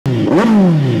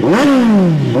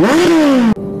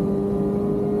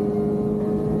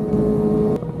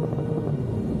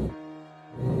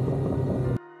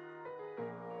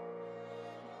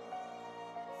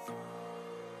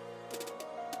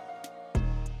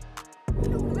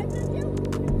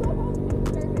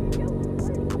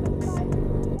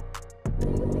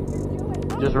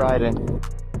Just riding.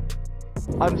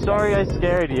 I'm sorry I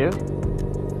scared you.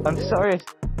 I'm sorry.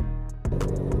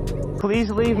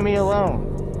 Please leave me alone.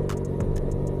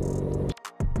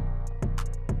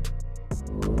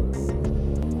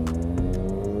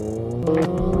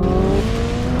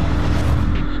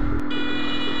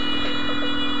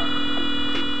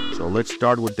 So let's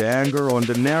start with the anger on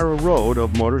the narrow road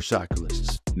of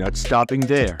motorcyclists. Not stopping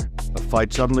there, a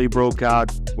fight suddenly broke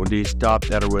out when they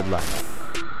stopped at a red light.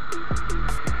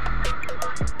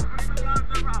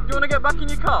 Do you want to get back in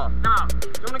your car? No. Do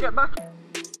you want to get back in?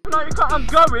 No, you can't. I'm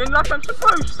going like I'm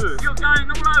supposed to. You're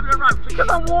going all over the road. Because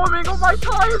I'm warming up my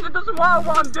tyres. It doesn't matter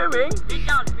what I'm doing. It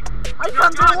does. I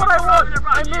can do what I want.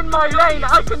 I'm in my lane.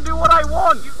 I can do what I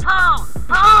want. You can't.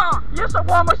 Ah! Yes,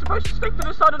 why am I supposed to stick to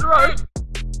the side of the road?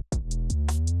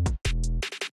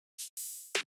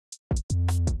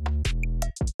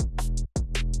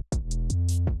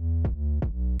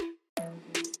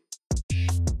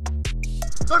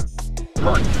 Don't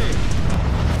punch me.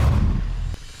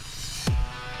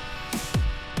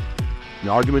 An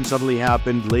argument suddenly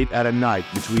happened late at night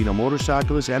between a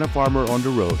motorcyclist and a farmer on the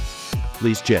road.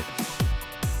 Please check.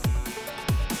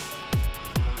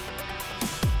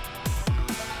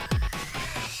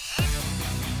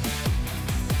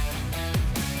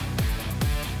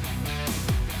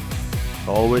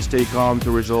 Always stay calm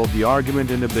to resolve the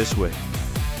argument in the best way.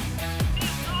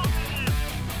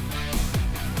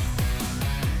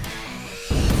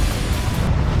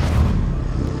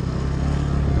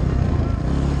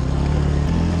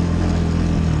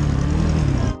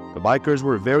 The bikers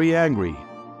were very angry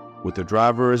with the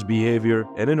driver's behavior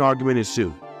and an argument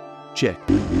ensued. Check.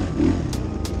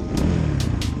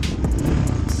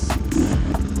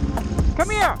 Come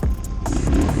here!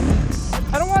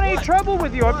 I don't want any trouble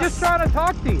with you. I'm just trying to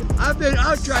talk to you.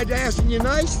 I've tried to ask you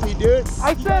nicely, dude.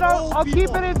 I said I'll keep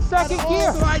it in second gear.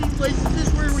 All the riding places, this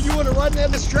is where you want to run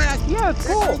down this track. Yeah, it's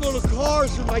cool. There's little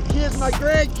cars for my kids, my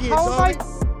grandkids. How am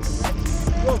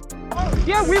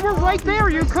Yeah, we were right there.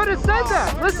 You could have said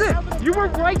that. Listen, you were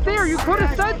right there. You could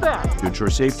have said that. To ensure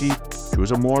safety,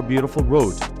 choose a more beautiful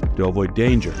road to avoid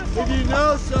danger. If you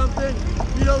know something,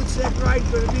 you don't sit right,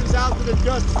 but it is out to the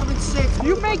dust. Something sick.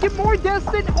 You make it more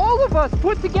dust than all of us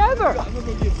put together.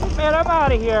 Man, I'm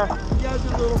out of here.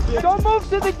 Don't move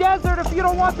to the desert if you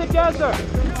don't want the desert.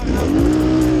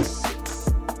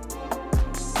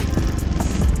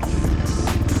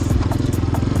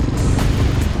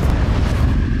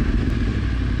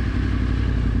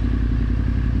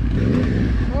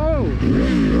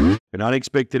 An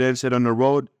unexpected incident on the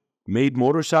road made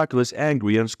motorcyclists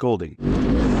angry and scolding.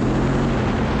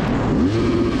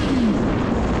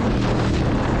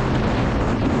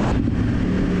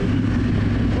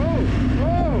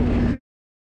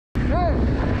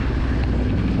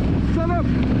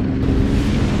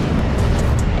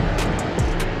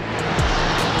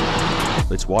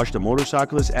 Let's watch the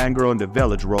motorcyclist's anger on the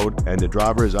village road and the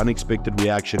driver's unexpected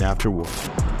reaction afterwards.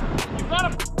 You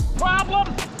got a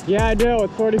problem? Yeah, I do.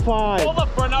 It's 45. Hold up,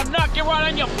 friend. I'll knock you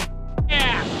right on your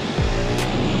ass.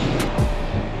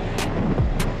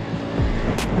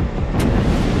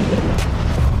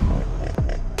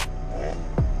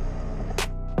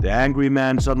 The angry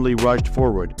man suddenly rushed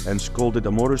forward and scolded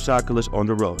the motorcyclist on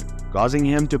the road, causing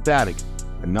him to panic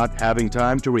and not having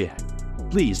time to react.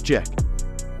 Please check.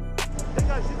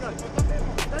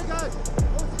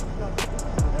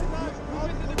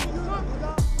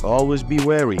 Always be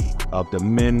wary of the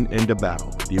men in the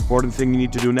battle. The important thing you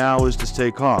need to do now is to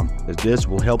stay calm, as this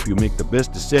will help you make the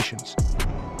best decisions.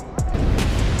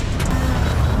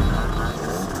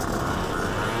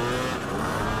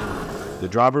 The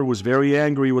driver was very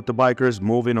angry with the bikers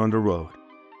moving on the road.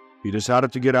 He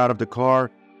decided to get out of the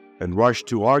car and rushed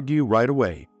to argue right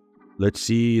away. Let's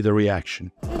see the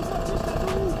reaction.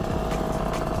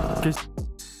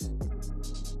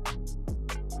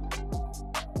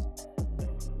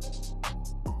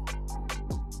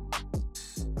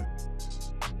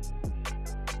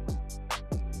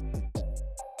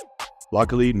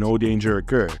 Luckily, no danger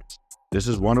occurred. This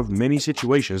is one of many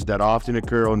situations that often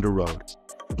occur on the road.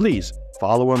 Please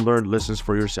follow and learn lessons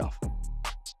for yourself.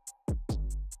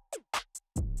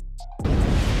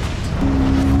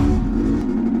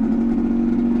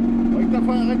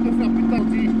 Arrête de faire putain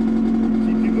de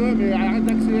si tu veux, mais arrête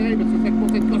d'accélérer parce que ça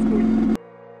commence à être casse-couille.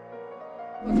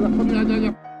 C'est la première et la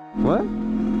dernière. What?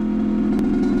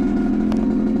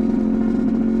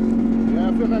 Yeah,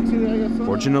 I feel like sitting there, I guess.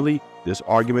 Fortunately, this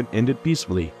argument ended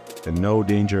peacefully and no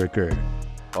danger occurred.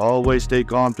 Always stay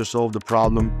calm to solve the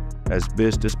problem as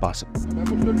best as possible.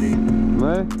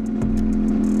 Ouais.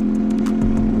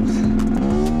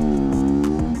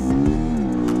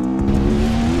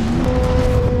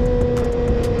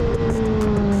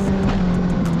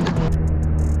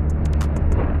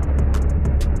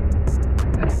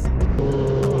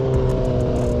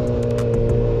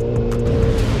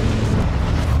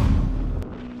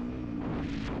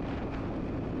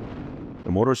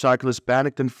 The motorcyclist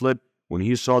panicked and fled when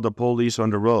he saw the police on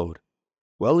the road.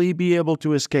 Will he be able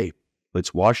to escape?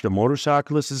 Let's watch the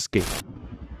motorcyclist escape.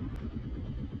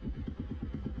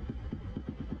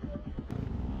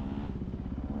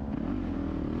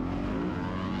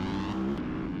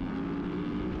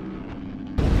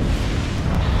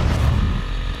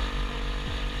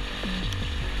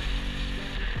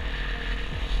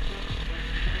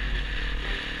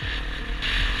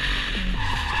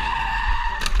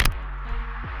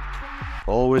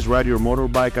 Always ride your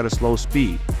motorbike at a slow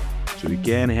speed so you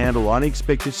can handle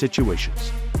unexpected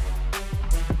situations.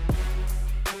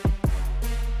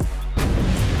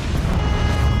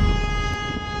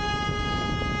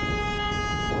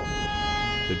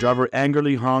 The driver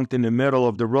angrily honked in the middle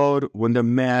of the road when the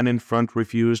man in front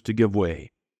refused to give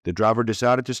way. The driver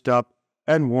decided to stop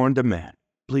and warned the man,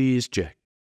 "Please check."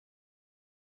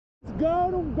 Go,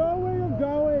 I'm going, I'm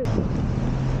going.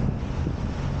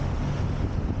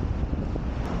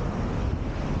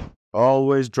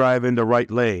 Always drive in the right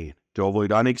lane to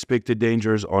avoid unexpected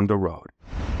dangers on the road.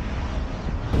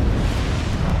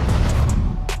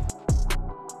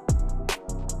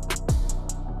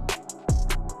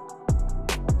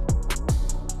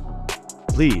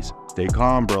 Please, stay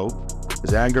calm, bro,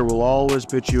 as anger will always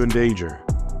put you in danger.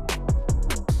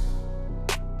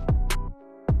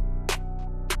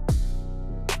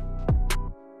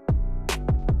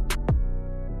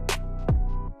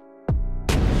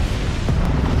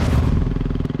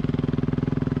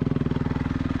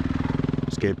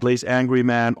 Escape place angry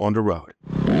man on the road.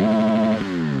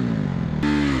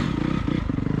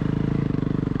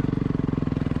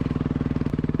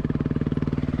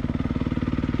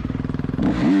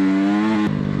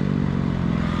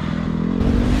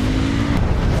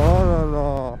 Oh là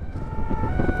là.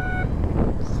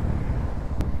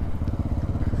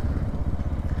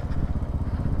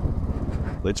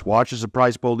 Let's watch a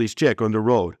surprise police check on the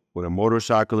road when a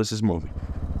motorcyclist is moving.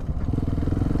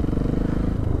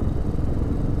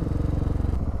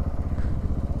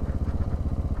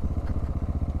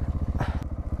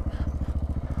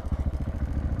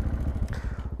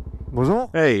 Bonjour.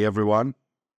 Hey everyone,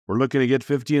 we're looking to get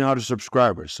 1,500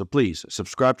 subscribers, so please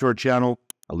subscribe to our channel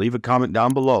and leave a comment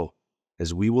down below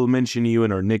as we will mention you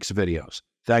in our next videos.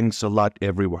 Thanks a lot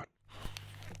everyone.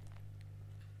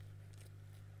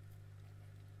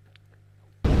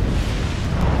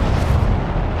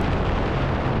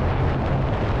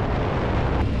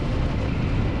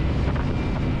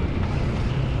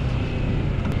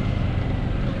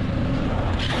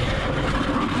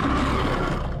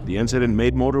 The incident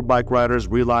made motorbike riders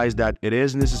realize that it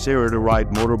is necessary to ride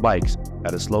motorbikes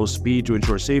at a slow speed to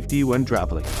ensure safety when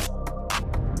traveling.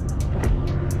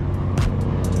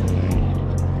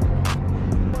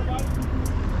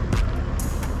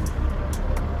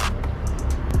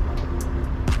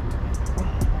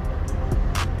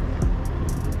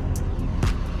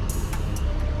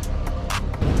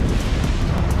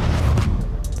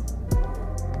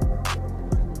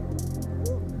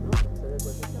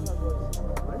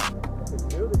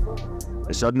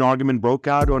 A sudden argument broke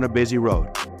out on a busy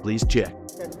road. Please check.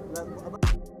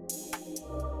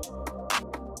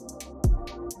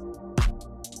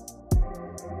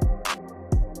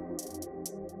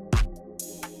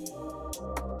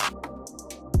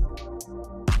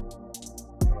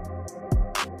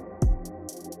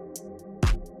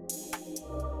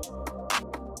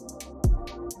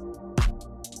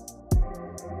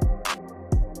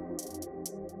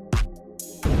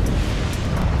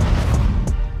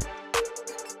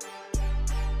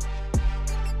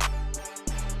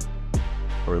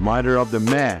 A reminder of the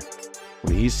man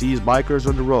when he sees bikers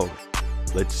on the road.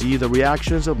 Let's see the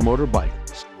reactions of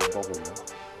motorbikers.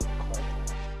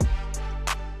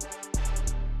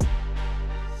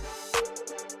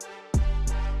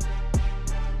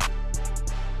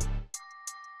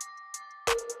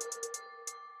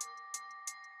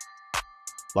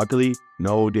 Luckily,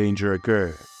 no danger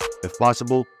occurred. If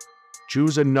possible,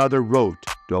 choose another route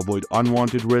to avoid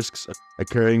unwanted risks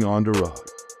occurring on the road.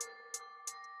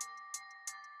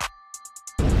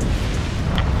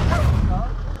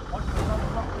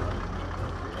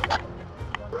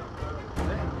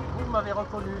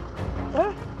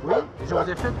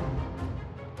 avez fait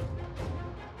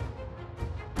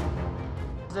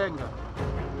Zeng.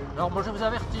 Alors moi je vous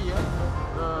avertis, hein,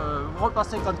 vous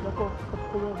repassez quand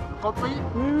compris.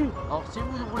 Oui. Alors si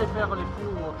vous voulez faire les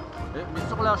fous, mais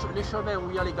sur les chemins où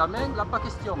il y a les gamins, là pas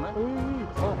question. Hein. Oui.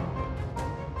 Oh.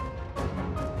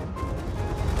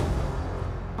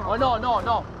 Oh non,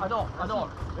 non.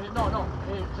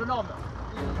 Et jeune homme,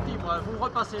 dis-moi, vous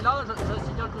repassez là, je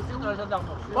signale tout de suite à la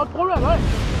gendarmerie. Pas de problème, ouais.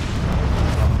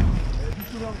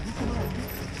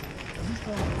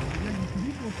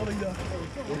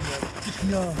 Qu'est-ce qu'il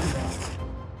y a?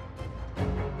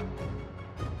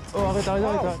 Oh, arrête.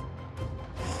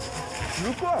 Tu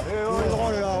veux quoi? On est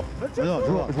droit là. Non,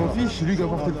 Je m'en fiche, c'est lui qui a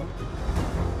porté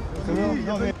le...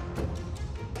 non, mais...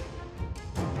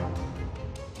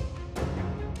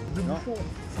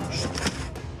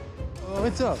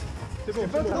 Arrête ça. C'est bon,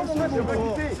 c'est bon, j'ai pas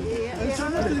quitté.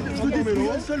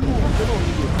 Un seul mot.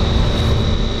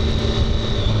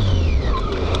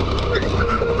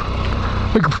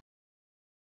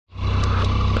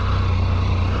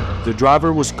 The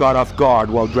driver was caught off guard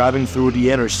while driving through the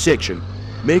intersection,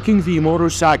 making the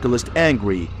motorcyclist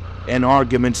angry. An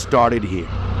argument started here.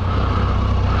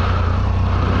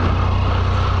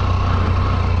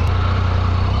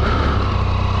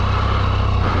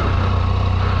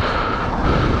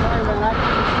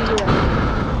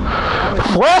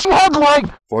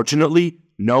 Fortunately,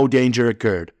 no danger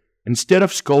occurred. Instead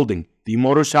of scolding, the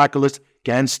motorcyclist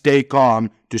can stay calm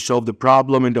to solve the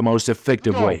problem in the most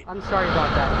effective way. I'm sorry about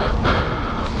that.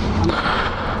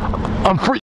 I'm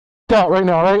freaked out right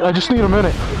now, right? I just need a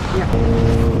minute.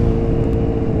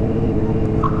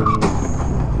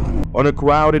 On a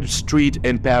crowded street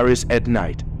in Paris at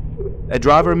night, a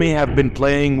driver may have been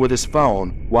playing with his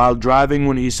phone while driving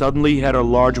when he suddenly had a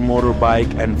large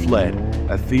motorbike and fled.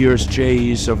 A fierce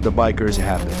chase of the bikers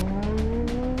happened.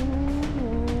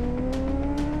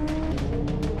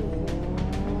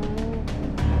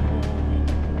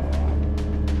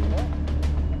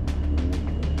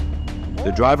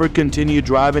 The driver continued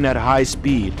driving at high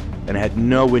speed and had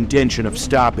no intention of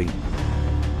stopping.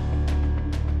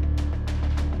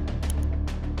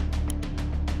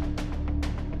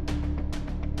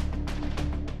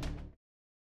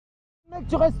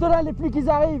 Tu restes là, les flics ils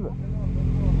arrivent.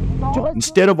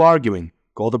 Instead of arguing,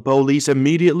 call the police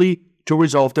immediately to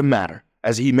resolve the matter,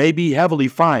 as he may be heavily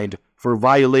fined for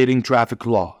violating traffic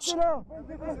laws. Y'a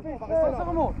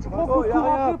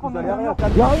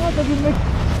rien, t'as vu le mec?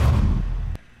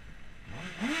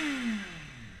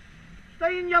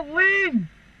 Stay in your lane!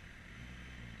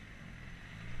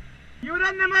 You're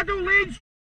in the middle lane!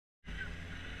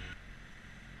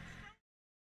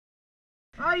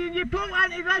 Aye, and you pull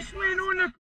into this lane on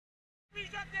the...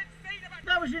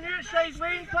 That was an outside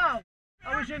lane, pal.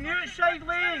 That was an outside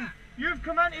lane. You've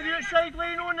come into the outside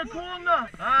lane on the corner.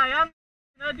 Aye, I'm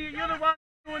an idiot. You're the one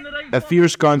on the right. A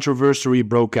fierce controversy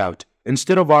broke out.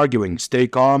 Instead of arguing, stay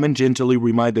calm and gently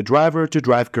remind the driver to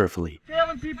drive carefully.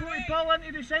 Telling people to pull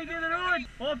into the side of the road.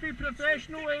 Awfully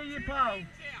professional are you, pal.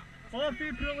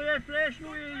 Awfully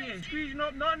professional are you. Squeezing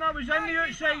up nothing, I was in the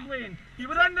outside lane. You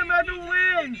were in the middle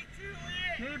lane.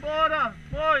 No bother,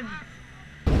 boy.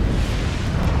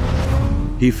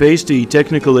 He faced a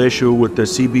technical issue with the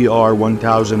CBR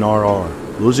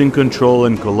 1000RR, losing control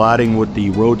and colliding with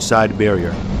the roadside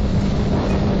barrier.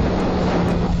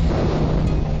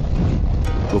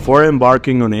 Before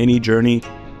embarking on any journey,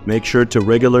 make sure to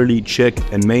regularly check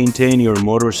and maintain your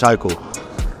motorcycle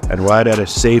and ride at a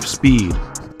safe speed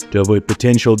to avoid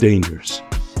potential dangers.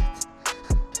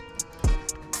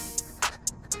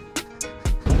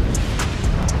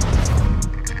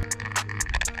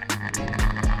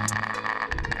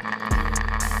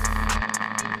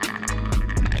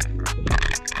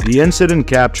 The incident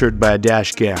captured by a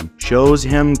dash cam shows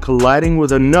him colliding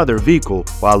with another vehicle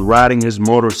while riding his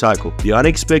motorcycle. The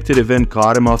unexpected event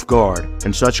caught him off guard.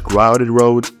 In such crowded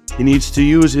roads, he needs to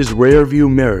use his rear view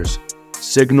mirrors,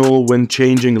 signal when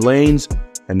changing lanes,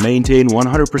 and maintain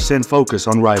 100% focus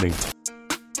on riding.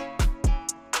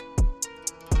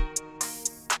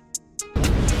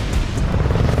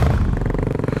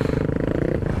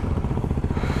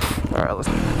 Alright, let's...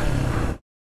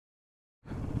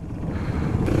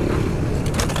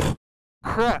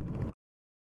 Crap!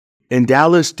 In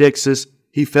Dallas, Texas,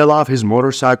 he fell off his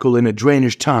motorcycle in a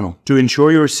drainage tunnel. To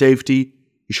ensure your safety,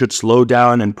 you should slow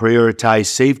down and prioritize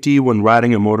safety when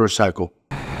riding a motorcycle.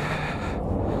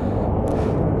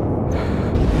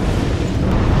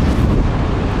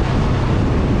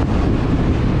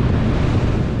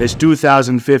 His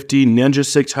 2015 Ninja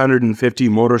 650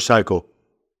 motorcycle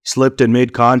slipped and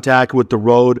made contact with the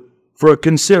road for a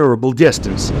considerable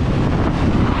distance.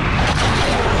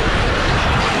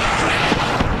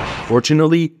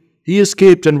 Fortunately, he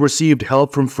escaped and received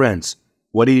help from friends.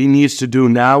 What he needs to do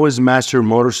now is master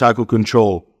motorcycle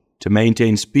control to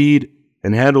maintain speed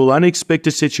and handle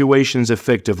unexpected situations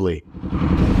effectively.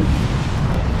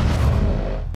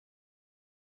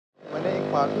 मैंने एक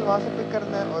parcel वहाँ से pick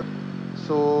करना है और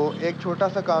सो एक छोटा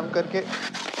सा काम करके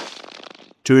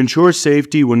To ensure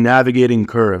safety when navigating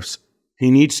curves, he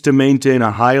needs to maintain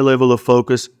a high level of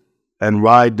focus and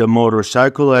ride the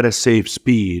motorcycle at a safe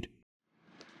speed.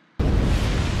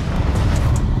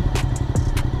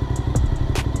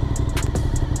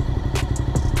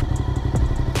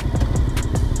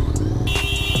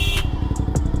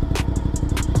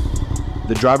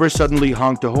 The driver suddenly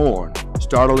honked a horn,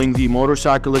 startling the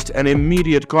motorcyclist, and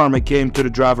immediate karma came to the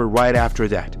driver right after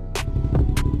that.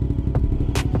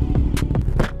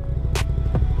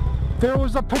 There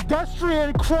was a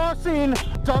pedestrian crossing,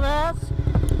 dumbass!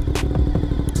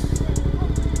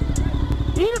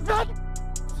 Eat it back!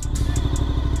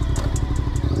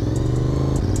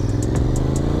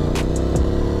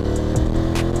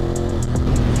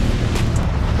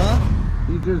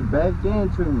 You just backed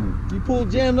into me. You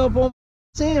pulled jammed up on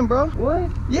sand, bro. What?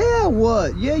 Yeah,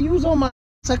 what? Yeah, you was on my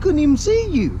I couldn't even see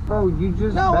you. Bro, you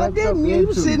just No, I backed up didn't. You into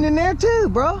was sitting me. in there too,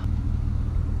 bro.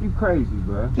 You crazy,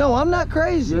 bro. No, I'm not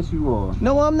crazy. Yes, you are.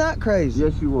 No, I'm not crazy.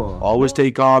 Yes, you are. Always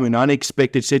stay calm in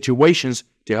unexpected situations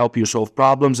to help you solve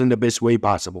problems in the best way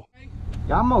possible.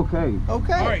 Yeah, I'm okay.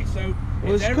 Okay. All right, so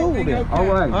Well, it's cool then. okay? All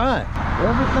right. All right.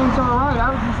 Everything's all right. I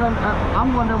was just,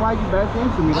 I'm wondering why you backed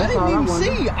into me. I That's all didn't even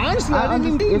wondering. see you. Honestly, I didn't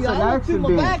even see It's you. an I looked through my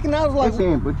accident. back and I was like,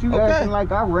 Listen, but you okay. acting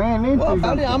like I ran into well,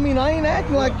 you. I mean, I ain't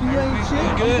acting like you ain't shit.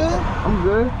 You good? I'm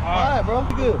good. All right, bro.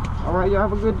 You good? All right, y'all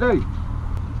have a good day.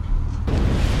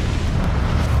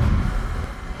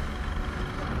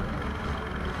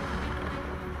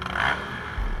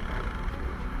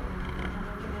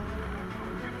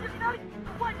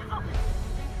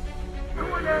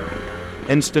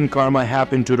 Instant karma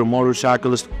happened to the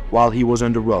motorcyclist while he was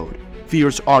on the road.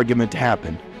 Fierce argument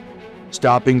happened.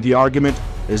 Stopping the argument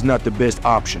is not the best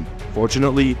option.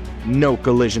 Fortunately, no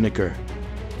collision occurred.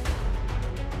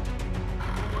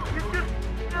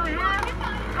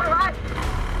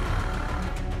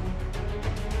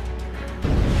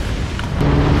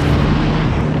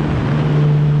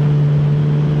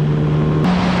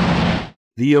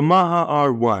 The Yamaha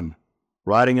R1,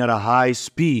 riding at a high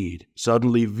speed,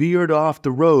 suddenly veered off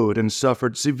the road and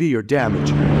suffered severe damage.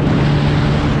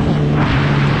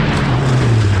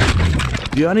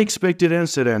 The unexpected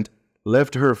incident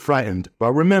left her frightened,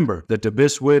 but remember that the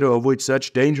best way to avoid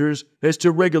such dangers is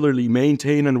to regularly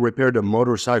maintain and repair the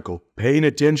motorcycle, paying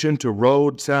attention to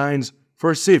road signs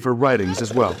for safer ridings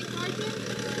as well.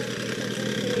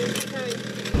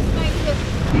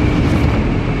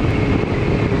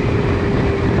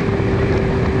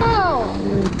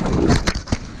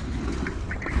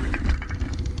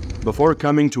 Before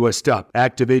coming to a stop,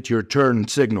 activate your turn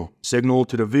signal. Signal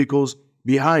to the vehicles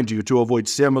behind you to avoid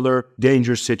similar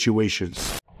dangerous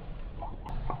situations.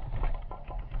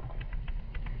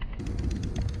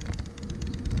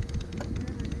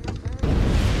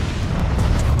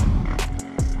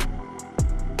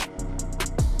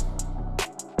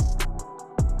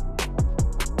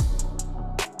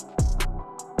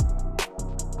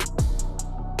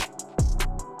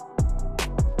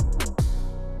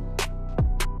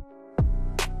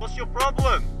 What's your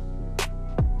problem?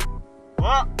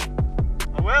 What?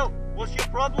 I will. What's your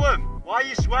problem? Why are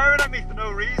you swearing at me for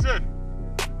no reason?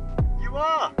 You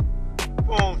are.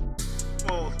 Balls.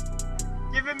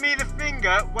 Giving me the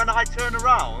finger when I turn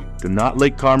around. Do not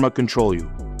let karma control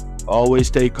you. Always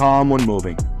stay calm when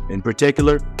moving. In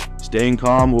particular, staying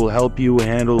calm will help you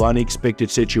handle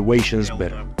unexpected situations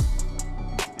better.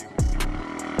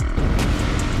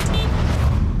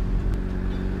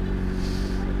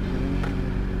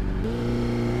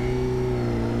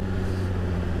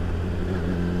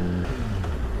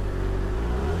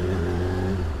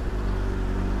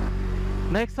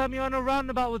 Next time you're on a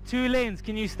roundabout with 2 lanes,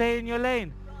 can you stay in your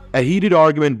lane? A heated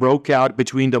argument broke out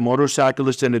between the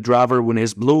motorcyclist and the driver when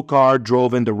his blue car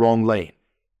drove in the wrong lane.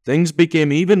 Things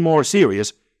became even more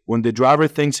serious when the driver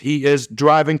thinks he is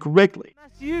driving correctly.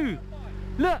 That's you.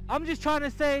 Look, I'm just trying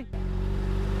to say.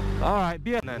 Alright,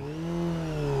 be on then.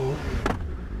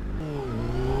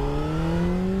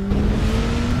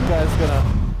 This guy's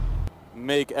gonna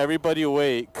make everybody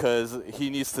wait because he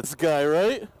needs this guy,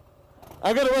 right?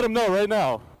 I'm gonna let him know right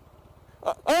now.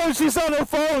 Oh, she's on her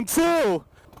phone too!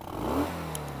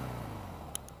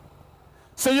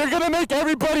 So you're gonna make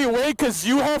everybody wait because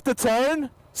you have to turn?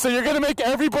 So you're gonna make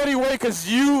everybody wait because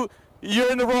you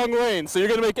you're in the wrong lane, so you're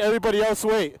gonna make everybody else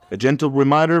wait. A gentle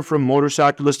reminder from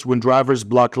motorcyclists when drivers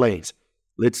block lanes.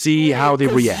 Let's see how they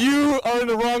react. You are in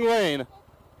the wrong lane.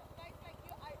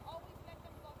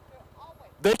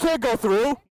 They can't go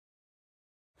through.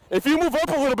 If you move up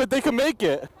a little bit, they can make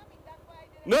it.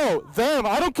 No, them.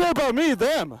 I don't care about me,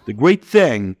 them. The great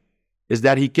thing is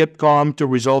that he kept calm to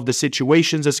resolve the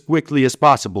situations as quickly as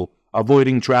possible,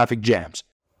 avoiding traffic jams.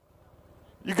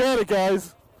 You got it,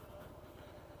 guys.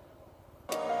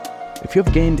 If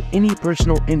you've gained any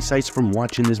personal insights from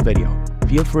watching this video,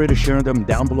 feel free to share them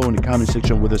down below in the comment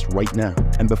section with us right now.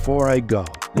 And before I go,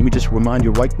 let me just remind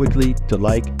you right quickly to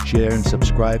like, share, and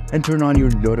subscribe, and turn on your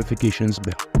notifications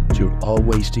bell so you'll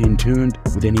always stay in tuned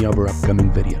with any of our upcoming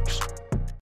videos.